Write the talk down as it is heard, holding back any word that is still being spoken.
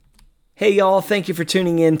Hey y'all, thank you for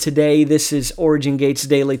tuning in today. This is Origin Gates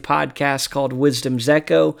Daily Podcast called Wisdom's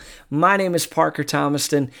Echo. My name is Parker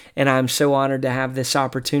Thomaston, and I'm so honored to have this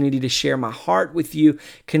opportunity to share my heart with you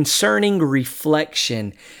concerning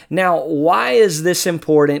reflection. Now, why is this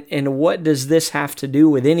important, and what does this have to do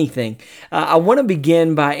with anything? I want to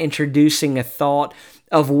begin by introducing a thought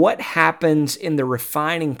of what happens in the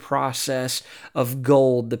refining process of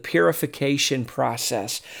gold, the purification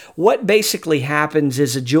process. What basically happens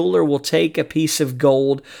is a jeweler will take a piece of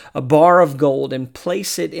gold, a bar of gold, and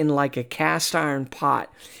place it in like a cast iron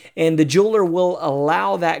pot. And the jeweler will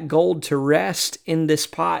allow that gold to rest in this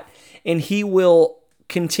pot, and he will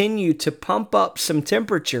continue to pump up some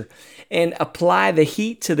temperature and apply the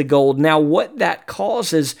heat to the gold. Now, what that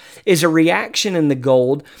causes is a reaction in the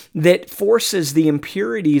gold that forces the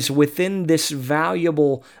impurities within this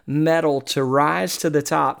valuable metal to rise to the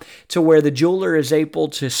top, to where the jeweler is able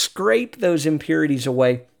to scrape those impurities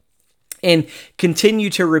away and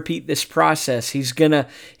continue to repeat this process. He's gonna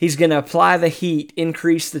apply the heat,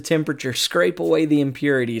 increase the temperature, scrape away the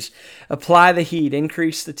impurities, apply the heat,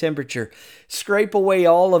 increase the temperature, scrape away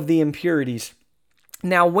all of the impurities.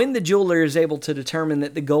 Now, when the jeweler is able to determine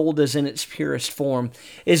that the gold is in its purest form,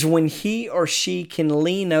 is when he or she can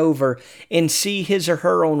lean over and see his or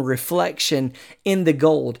her own reflection in the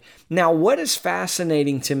gold. Now, what is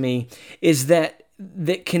fascinating to me is that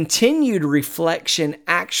continued reflection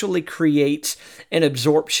actually creates an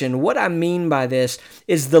absorption. What I mean by this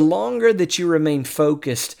is the longer that you remain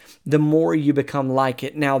focused, the more you become like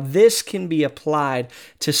it. Now, this can be applied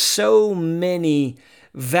to so many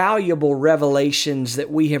valuable revelations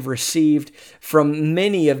that we have received from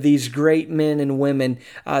many of these great men and women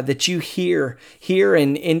that you hear here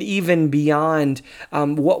and even beyond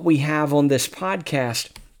what we have on this podcast.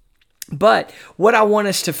 But what I want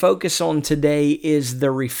us to focus on today is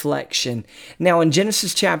the reflection. Now, in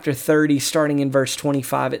Genesis chapter 30, starting in verse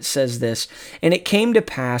 25, it says this, "And it came to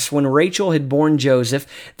pass, when Rachel had borne Joseph,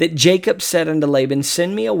 that Jacob said unto Laban,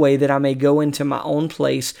 Send me away, that I may go into my own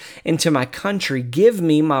place, into my country. Give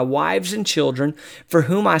me my wives and children, for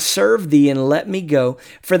whom I serve thee, and let me go.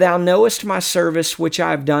 For thou knowest my service which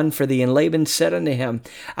I have done for thee. And Laban said unto him,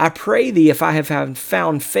 I pray thee, if I have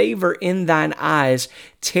found favor in thine eyes,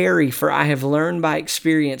 tarry, for I have learned by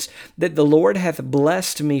experience that the Lord hath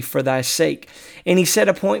blessed me for thy sake. And he said,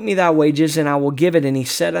 Appoint me thy wages, and I will give it. And he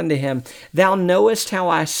said unto him, Thou knowest how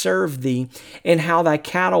I served thee, and how thy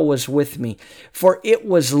cattle was with me. For it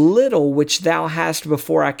was little which thou hast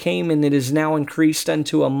before I came, and it is now increased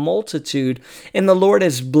unto a multitude. And the Lord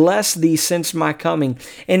has blessed thee since my coming.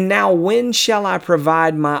 And now when shall I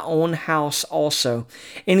provide my own house also?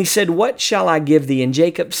 And he said, What shall I give thee? And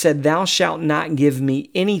Jacob said, Thou shalt not give me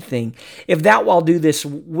anything. If thou will do this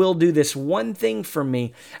one thing for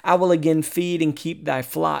me, I will again feed and keep thy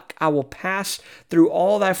flock. I will pass through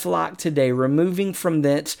all thy flock today, removing from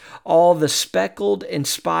thence all the speckled and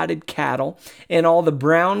spotted cattle, and all the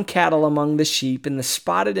brown cattle among the sheep, and the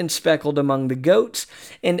spotted and speckled among the goats,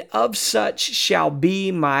 and of such shall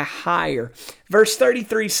be my hire. Verse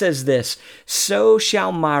 33 says this, So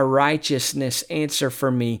shall my righteousness answer for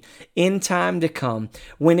me in time to come,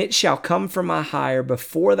 when it shall come from my hire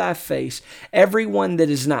before thy face. Every one that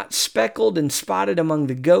is not speckled and spotted among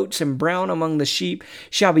the goats and brown among the sheep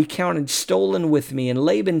shall be counted stolen with me. And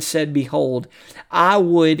Laban said, Behold, I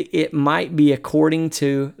would it might be according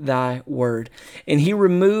to thy word. And he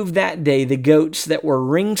removed that day the goats that were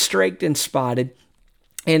ring-straked and spotted,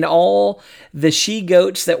 and all the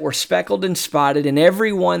she-goats that were speckled and spotted, and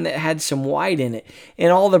every one that had some white in it,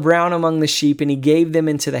 and all the brown among the sheep, and he gave them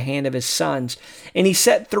into the hand of his sons. And he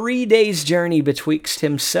set 3 days' journey betwixt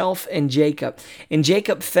himself and Jacob. And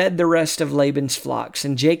Jacob fed the rest of Laban's flocks.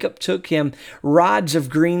 And Jacob took him rods of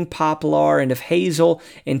green poplar, and of hazel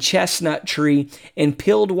and chestnut tree, and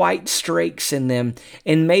peeled white strakes in them,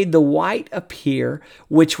 and made the white appear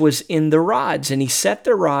which was in the rods. And he set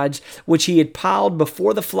the rods which he had piled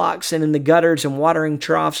before the flocks and in the gutters and watering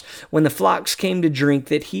troughs when the flocks came to drink,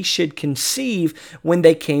 that he should conceive when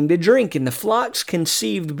they came to drink. And the flocks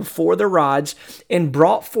conceived before the rods, and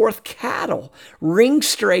brought forth cattle,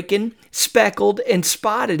 ring-straken, speckled, and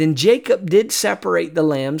spotted. And Jacob did separate the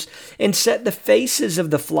lambs, and set the faces of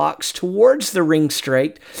the flocks towards the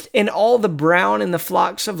ring-straked, and all the brown in the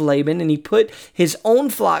flocks of Laban. And he put his own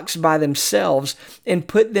flocks by themselves, and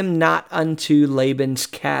put them not unto Laban's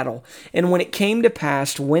cattle. And when it came to pass,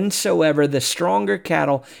 last, whensoever the stronger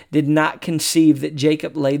cattle did not conceive, that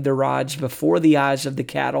Jacob laid the rods before the eyes of the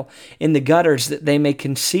cattle in the gutters, that they may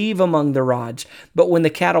conceive among the rods. But when the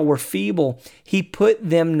cattle were feeble, he put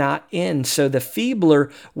them not in. So the feebler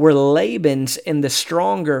were Laban's, and the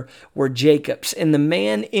stronger were Jacob's. And the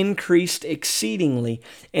man increased exceedingly,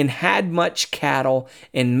 and had much cattle,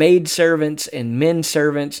 and maidservants, and men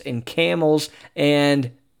servants, and camels, and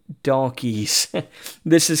donkeys.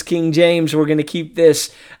 This is King James. We're going to keep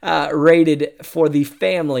this rated for the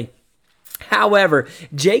family. However,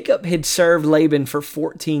 Jacob had served Laban for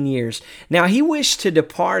 14 years. Now he wished to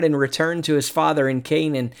depart and return to his father in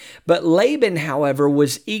Canaan, but Laban, however,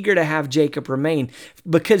 was eager to have Jacob remain,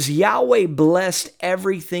 because Yahweh blessed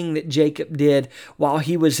everything that Jacob did while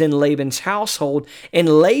he was in Laban's household,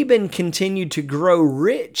 and Laban continued to grow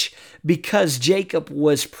rich because Jacob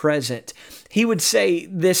was present. He would say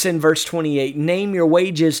this in verse 28, "Name your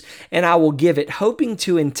wages and I will give it," hoping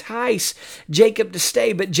to entice Jacob to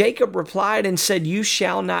stay. But Jacob replied and said, "You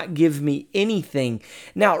shall not give me anything."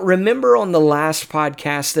 Now, remember on the last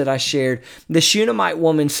podcast that I shared, the Shunammite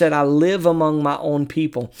woman said, "I live among my own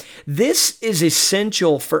people." This is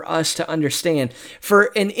essential for us to understand.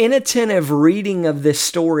 For an inattentive reading of this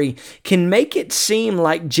story can make it seem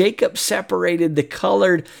like Jacob separated the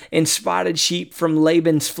colored and spotted sheep from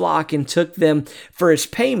Laban's flock and took them for his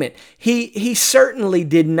payment. He certainly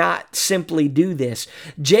did not simply do this.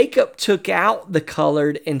 Jacob took out the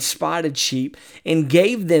colored and spotted sheep and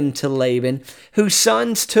gave them to Laban, whose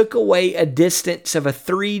sons took away a distance of a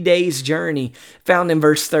 3 days' journey, found in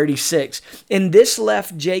verse 36. And this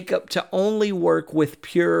left Jacob to only work with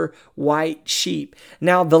pure white sheep.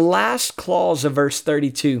 Now, the last clause of verse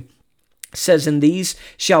 32 says, "And these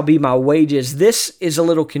shall be my wages." This is a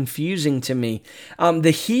little confusing to me.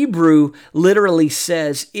 The Hebrew literally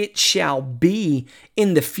says, "It shall be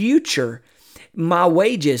in the future my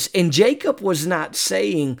wages." And Jacob was not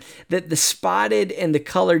saying that the spotted and the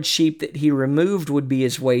colored sheep that he removed would be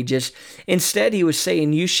his wages. Instead, he was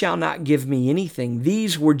saying, "You shall not give me anything."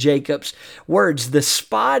 These were Jacob's words. The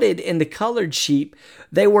spotted and the colored sheep,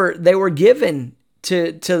 they were given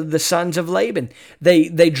to the sons of Laban.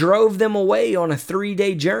 They drove them away on a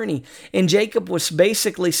 3-day journey. And Jacob was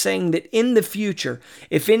basically saying that in the future,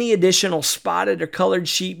 if any additional spotted or colored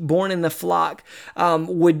sheep born in the flock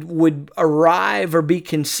would arrive or be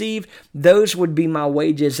conceived, those would be my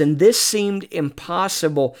wages. And this seemed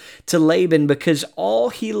impossible to Laban, because all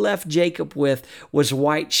he left Jacob with was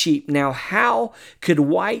white sheep. Now, how could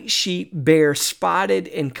white sheep bear spotted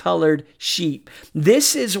and colored sheep?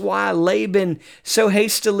 This is why Laban so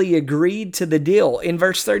hastily agreed to the deal. In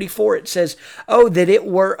verse 34, it says, "Oh, that it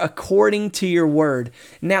were according to your word."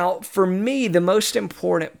 Now, for me, the most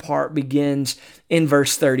important part begins in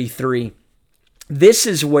verse 33. This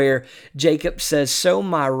is where Jacob says, "So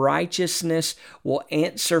my righteousness will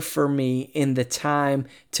answer for me in the time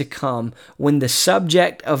to come, when the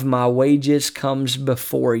subject of my wages comes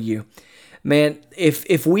before you." Man,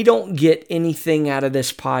 if we don't get anything out of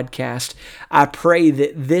this podcast, I pray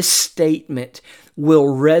that this statement will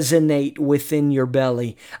resonate within your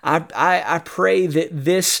belly. I pray that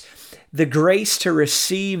the grace to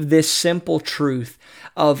receive this simple truth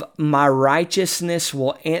of "my righteousness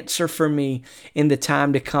will answer for me in the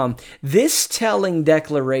time to come." This telling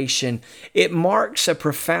declaration, it marks a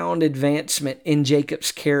profound advancement in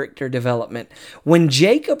Jacob's character development. When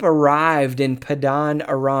Jacob arrived in Padan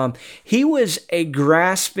Aram, he was a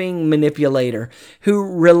grasping manipulator who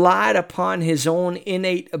relied upon his own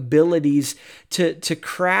innate abilities to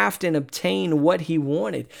craft and obtain what he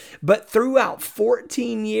wanted. But throughout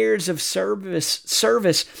 14 years of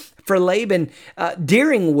service for Laban,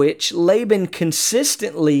 during which Laban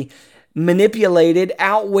consistently manipulated,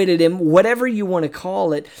 outwitted him, whatever you want to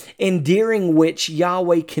call it, and during which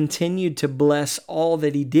Yahweh continued to bless all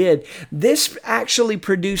that he did. This actually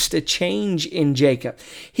produced a change in Jacob.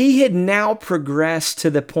 He had now progressed to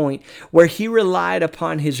the point where he relied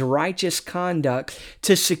upon his righteous conduct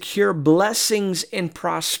to secure blessings and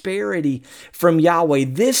prosperity from Yahweh.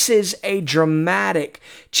 This is a dramatic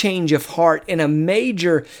change of heart and a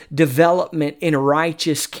major development in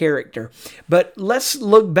righteous character. But let's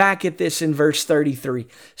look back at this in verse 33.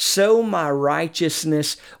 "So my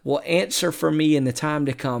righteousness will answer for me in the time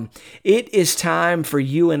to come." It is time for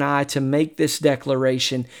you and I to make this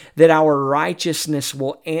declaration that our righteousness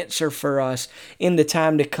will answer for us in the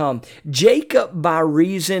time to come. Jacob, by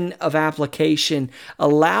reason of application,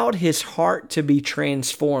 allowed his heart to be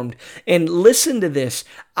transformed. And listen to this.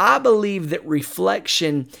 I believe that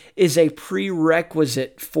reflection is a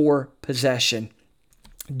prerequisite for possession.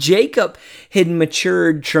 Jacob had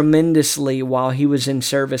matured tremendously while he was in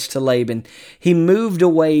service to Laban. He moved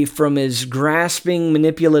away from his grasping,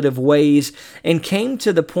 manipulative ways and came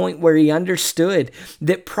to the point where he understood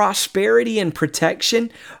that prosperity and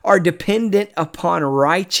protection are dependent upon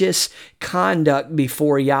righteous conduct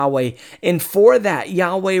before Yahweh. And for that,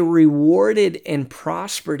 Yahweh rewarded and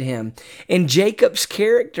prospered him. And Jacob's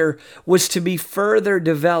character was to be further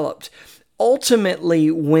developed. Ultimately,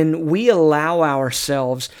 when we allow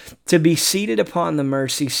ourselves to be seated upon the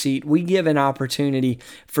mercy seat, we give an opportunity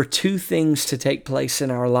for two things to take place in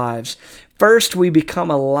our lives. First, we become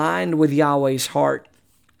aligned with Yahweh's heart.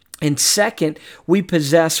 And second, we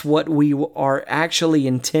possess what we are actually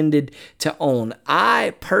intended to own.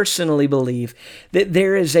 I personally believe that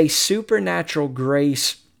there is a supernatural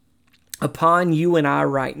grace upon you and I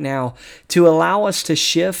right now to allow us to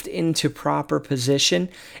shift into proper position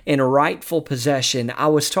and rightful possession. I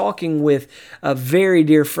was talking with a very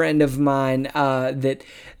dear friend of mine that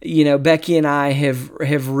Becky and I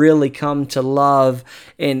have really come to love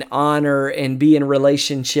and honor and be in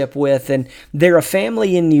relationship with. And they're a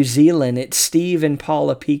family in New Zealand. It's Steve and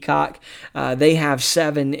Paula Peacock. They have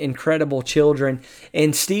 7 incredible children.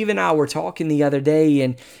 And Steve and I were talking the other day,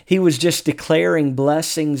 and he was just declaring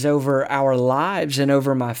blessings over our lives and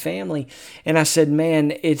over my family. And I said,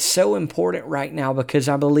 man, it's so important right now because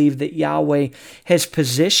I believe that Yahweh has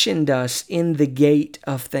positioned us in the gate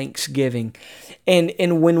of thanksgiving.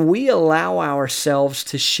 And when we allow ourselves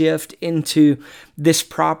to shift into this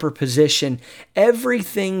proper position,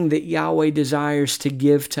 everything that Yahweh desires to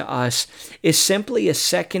give to us is simply a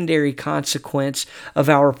secondary consequence of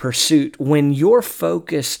our pursuit when your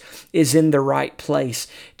focus is in the right place.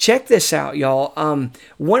 Check this out, y'all.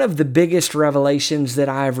 One of the biggest revelations that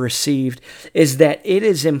I've received is that it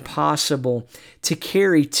is impossible to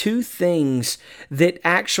carry two things that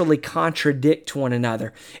actually contradict one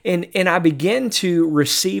another. And I began to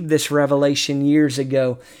receive this revelation years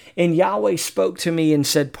ago, and Yahweh spoke to me and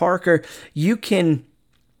said, Parker, you can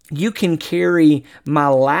carry my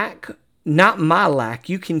lack, not my lack.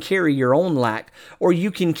 You can carry your own lack, or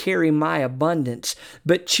you can carry my abundance.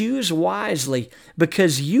 But choose wisely,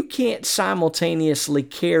 because you can't simultaneously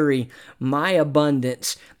carry my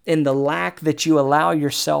abundance and the lack that you allow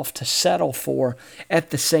yourself to settle for at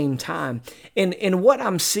the same time. And what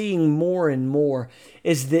I'm seeing more and more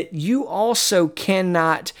is that you also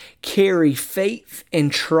cannot carry faith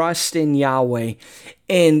and trust in Yahweh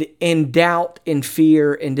and doubt and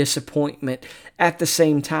fear and disappointment at the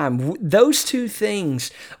same time. Those two things,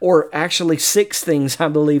 or actually 6 things I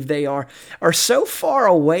believe they are so far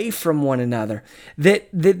away from one another that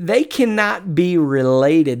they cannot be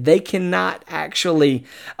related. They cannot actually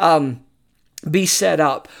be set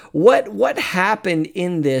up. What happened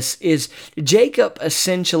in this is Jacob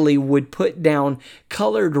essentially would put down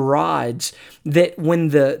colored rods that when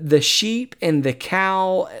the sheep and the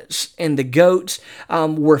cows and the goats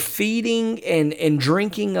were feeding and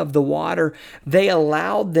drinking of the water, they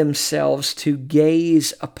allowed themselves to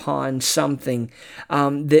gaze upon something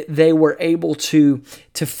that they were able to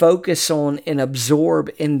focus on and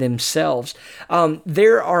absorb in themselves.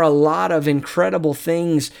 There are a lot of incredible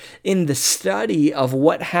things in the study of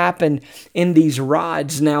what happened in these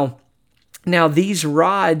rods. Now these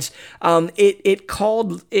rods, it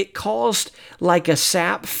caused like a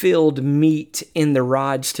sap-filled meat in the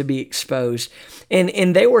rods to be exposed,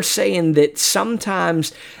 and they were saying that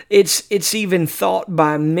sometimes it's even thought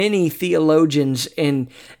by many theologians and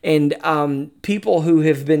people who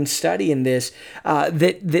have been studying this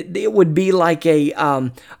that it would be like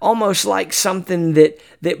a almost like something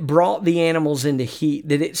that brought the animals into heat.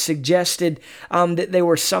 That it suggested that they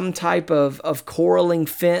were some type of coralling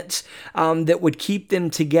fence that would keep them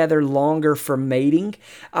together longer for mating.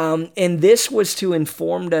 And this was to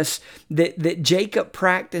inform us that Jacob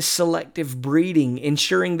practiced selective breeding,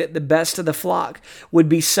 ensuring that the best of the flock would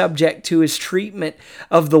be subject to his treatment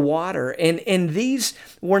of the water. And these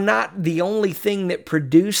were not the only thing that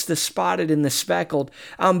produced the spotted and the speckled,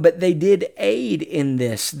 but they did aid in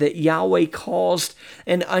this, that Yahweh caused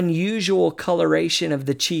an unusual coloration of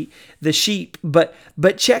the sheep. But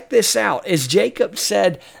check this out. As Jacob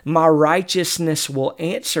said, my righteousness will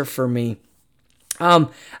answer for me.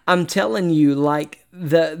 I'm telling you, like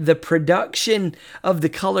the production of the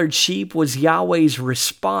colored sheep was Yahweh's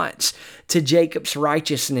response to Jacob's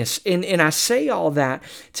righteousness. And I say all that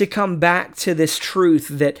to come back to this truth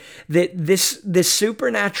that this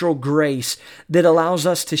supernatural grace that allows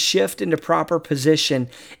us to shift into proper position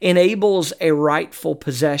enables a rightful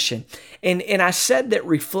possession. And I said that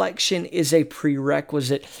reflection is a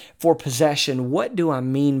prerequisite for possession. What do I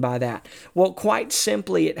mean by that? Well, quite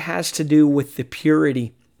simply, it has to do with the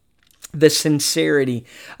purity the sincerity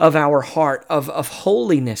of our heart, of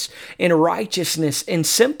holiness and righteousness and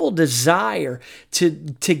simple desire to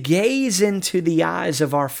gaze into the eyes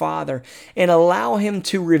of our Father and allow Him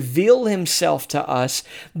to reveal Himself to us,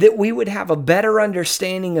 that we would have a better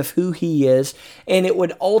understanding of who He is, and it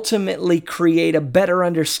would ultimately create a better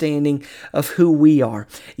understanding of who we are.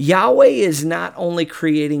 Yahweh is not only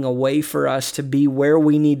creating a way for us to be where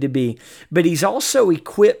we need to be, but He's also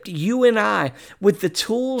equipped you and I with the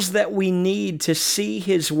tools that we need to see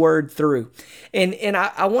His word through. And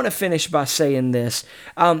I want to finish by saying this.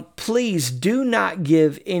 Please do not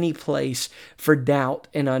give any place for doubt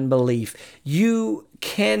and unbelief. You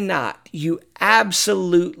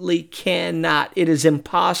absolutely cannot. It is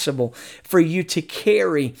impossible for you to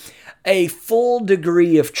carry a full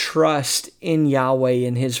degree of trust in Yahweh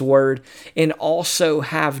and His word, and also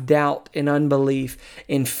have doubt and unbelief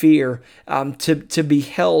and fear to be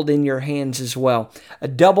held in your hands as well. A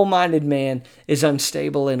double-minded man is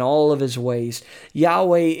unstable in all of his ways.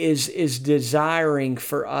 Yahweh is desiring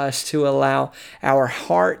for us to allow our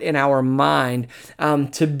heart and our mind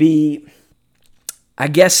to be, I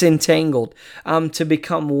guess, entangled, to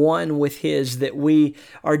become one with His, that we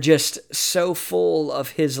are just so full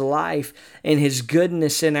of His life and His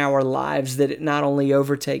goodness in our lives that it not only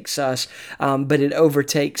overtakes us, but it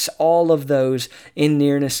overtakes all of those in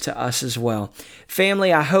nearness to us as well.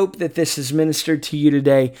 Family, I hope that this has ministered to you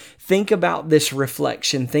today. Think about this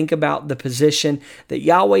reflection. Think about the position that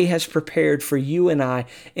Yahweh has prepared for you and I,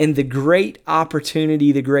 and the great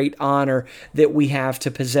opportunity, the great honor that we have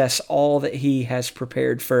to possess all that He has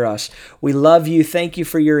prepared for us. We love you. Thank you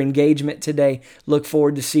for your engagement today. Look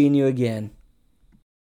forward to seeing you again.